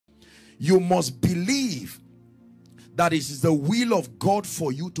You must believe that it is the will of God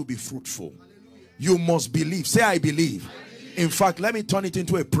for you to be fruitful. You must believe. Say, I believe. In fact, let me turn it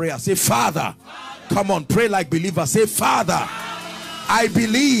into a prayer. Say, Father. Come on, pray like believers. Say, Father, I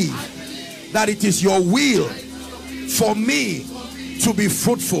believe that it is your will for me to be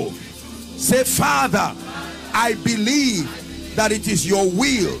fruitful. Say, Father, I believe that it is your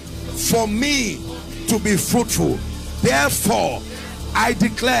will for me to be fruitful. Therefore, I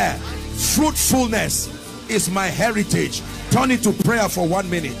declare fruitfulness is my heritage. Turn it to prayer for 1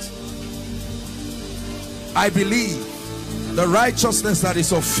 minute. I believe the righteousness that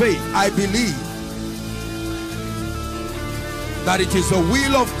is of faith. I believe that it is the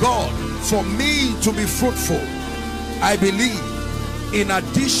will of God for me to be fruitful. I believe, in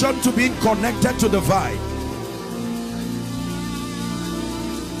addition to being connected to the vine,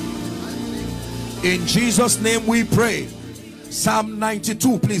 in Jesus' name we pray. Psalm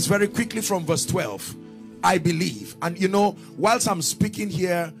 92, please, very quickly from verse 12. I believe. And you know, whilst I'm speaking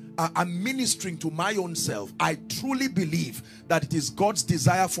here, I'm ministering to my own self. I truly believe that it is God's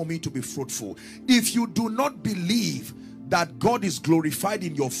desire for me to be fruitful. If you do not believe that God is glorified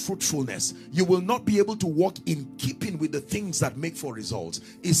in your fruitfulness, you will not be able to walk in keeping with the things that make for results.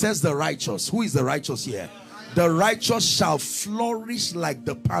 It says the righteous. Who is the righteous here? The righteous shall flourish like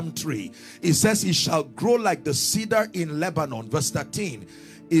the palm tree. It says he shall grow like the cedar in Lebanon. Verse 13,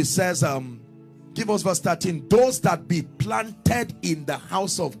 it says, give us verse 13. Those that be planted in the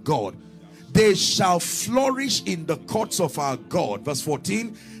house of God, they shall flourish in the courts of our God. Verse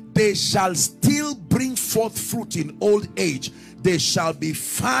 14, they shall still bring forth fruit in old age. They shall be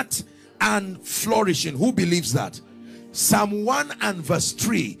fat and flourishing. Who believes that? Psalm 1 and verse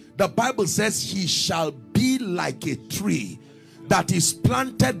 3, the Bible says he shall be like a tree that is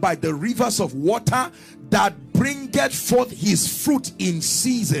planted by the rivers of water, that bringeth forth his fruit in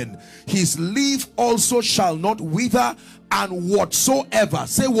season. His leaf also shall not wither, and whatsoever,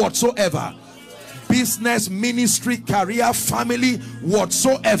 say whatsoever, business, ministry, career, family,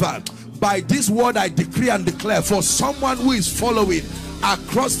 whatsoever, by this word I decree and declare for someone who is following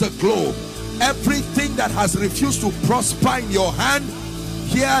across the globe, everything that has refused to prosper in your hand,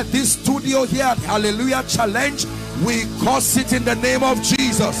 here at this studio, here at Hallelujah Challenge, we curse it in the name of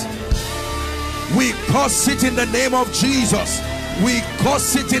Jesus. We curse it in the name of Jesus. We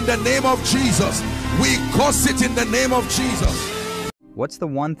curse it in the name of Jesus. We curse it in the name of Jesus. What's the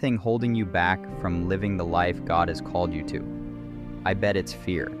one thing holding you back from living the life God has called you to? I bet it's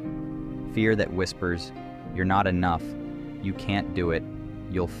fear. Fear that whispers, you're not enough, you can't do it,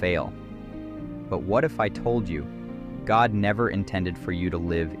 you'll fail. But what if I told you, God never intended for you to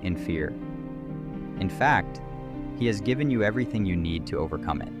live in fear? In fact, He has given you everything you need to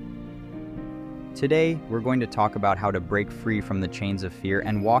overcome it. Today, we're going to talk about how to break free from the chains of fear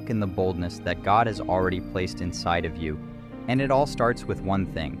and walk in the boldness that God has already placed inside of you. And it all starts with one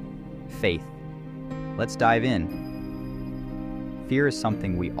thing: faith. Let's dive in. Fear is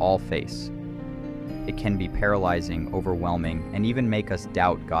something we all face. It can be paralyzing, overwhelming, and even make us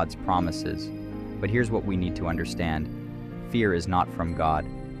doubt God's promises. But here's what we need to understand. Fear is not from God.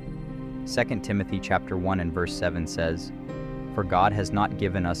 2 Timothy chapter 1 and verse 7 says, "For God has not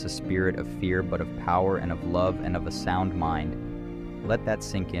given us a spirit of fear, but of power and of love and of a sound mind." Let that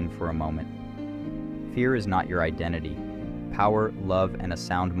sink in for a moment. Fear is not your identity. Power, love, and a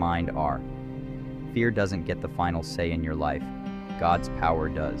sound mind are. Fear doesn't get the final say in your life. God's power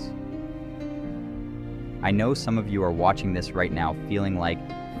does. I know some of you are watching this right now feeling like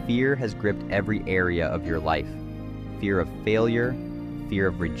fear has gripped every area of your life. Fear of failure, fear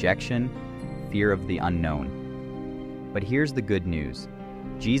of rejection, fear of the unknown. But here's the good news.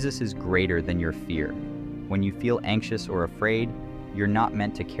 Jesus is greater than your fear. When you feel anxious or afraid, you're not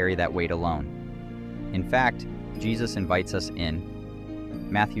meant to carry that weight alone. In fact, Jesus invites us in.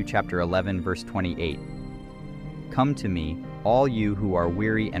 Matthew chapter 11 verse 28. "Come to me, all you who are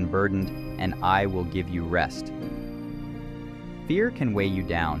weary and burdened, and I will give you rest." Fear can weigh you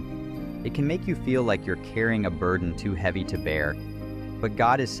down. It can make you feel like you're carrying a burden too heavy to bear. But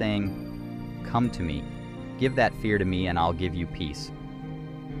God is saying, "Come to me. Give that fear to me and I'll give you peace."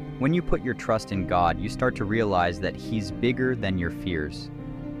 When you put your trust in God, you start to realize that He's bigger than your fears.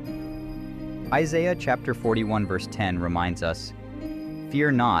 Isaiah chapter 41 verse 10 reminds us,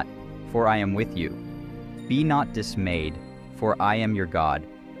 "Fear not, for I am with you. Be not dismayed, for I am your God.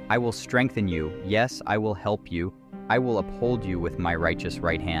 I will strengthen you, yes, I will help you. I will uphold you with my righteous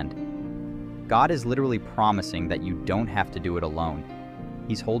right hand." God is literally promising that you don't have to do it alone.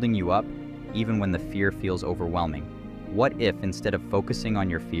 He's holding you up, even when the fear feels overwhelming. What if, instead of focusing on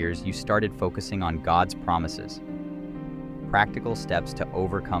your fears, you started focusing on God's promises? practical steps to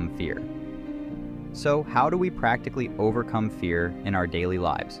overcome fear. So, how do we practically overcome fear in our daily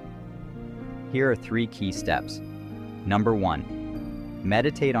lives? Here are 3 key steps. Number 1,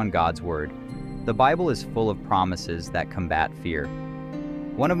 meditate on God's Word. The Bible is full of promises that combat fear.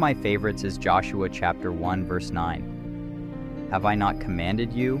 One of my favorites is Joshua chapter 1, verse 9. Have I not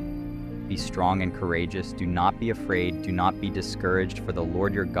commanded you? Be strong and courageous. Do not be afraid. Do not be discouraged, for the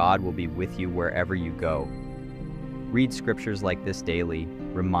Lord your God will be with you wherever you go. Read scriptures like this daily.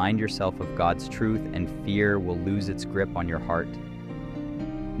 Remind yourself of God's truth, and fear will lose its grip on your heart.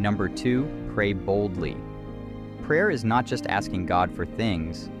 Number 2, pray boldly. Prayer is not just asking God for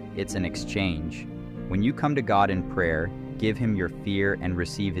things, it's an exchange. When you come to God in prayer, give Him your fear and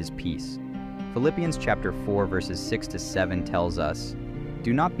receive His peace. Philippians chapter 4 verses 6 to 7 tells us,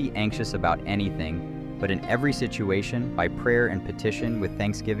 "Do not be anxious about anything, but in every situation, by prayer and petition with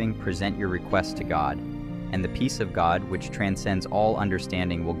thanksgiving, present your requests to God. And the peace of God, which transcends all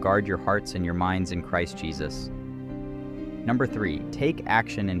understanding, will guard your hearts and your minds in Christ Jesus." Number 3, take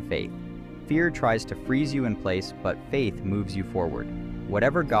action in faith. Fear tries to freeze you in place, but faith moves you forward.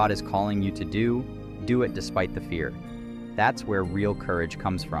 Whatever God is calling you to do it despite the fear. That's where real courage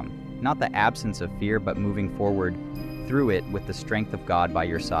comes from. Not the absence of fear, but moving forward through it with the strength of God by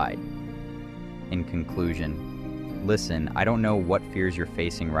your side. In conclusion, listen, I don't know what fears you're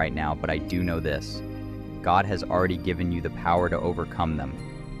facing right now, but I do know this. God has already given you the power to overcome them.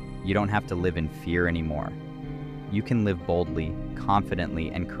 You don't have to live in fear anymore. You can live boldly, confidently,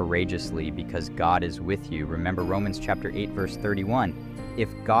 and courageously because God is with you. Remember Romans chapter 8, verse 31. If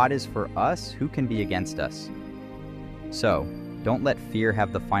God is for us, who can be against us? So, don't let fear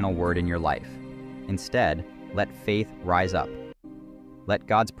have the final word in your life. Instead, let faith rise up. Let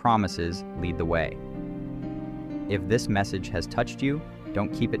God's promises lead the way. If this message has touched you,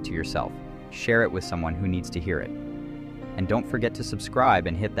 don't keep it to yourself. Share it with someone who needs to hear it. And don't forget to subscribe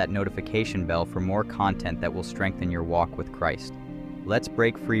and hit that notification bell for more content that will strengthen your walk with Christ. Let's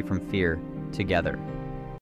break free from fear together.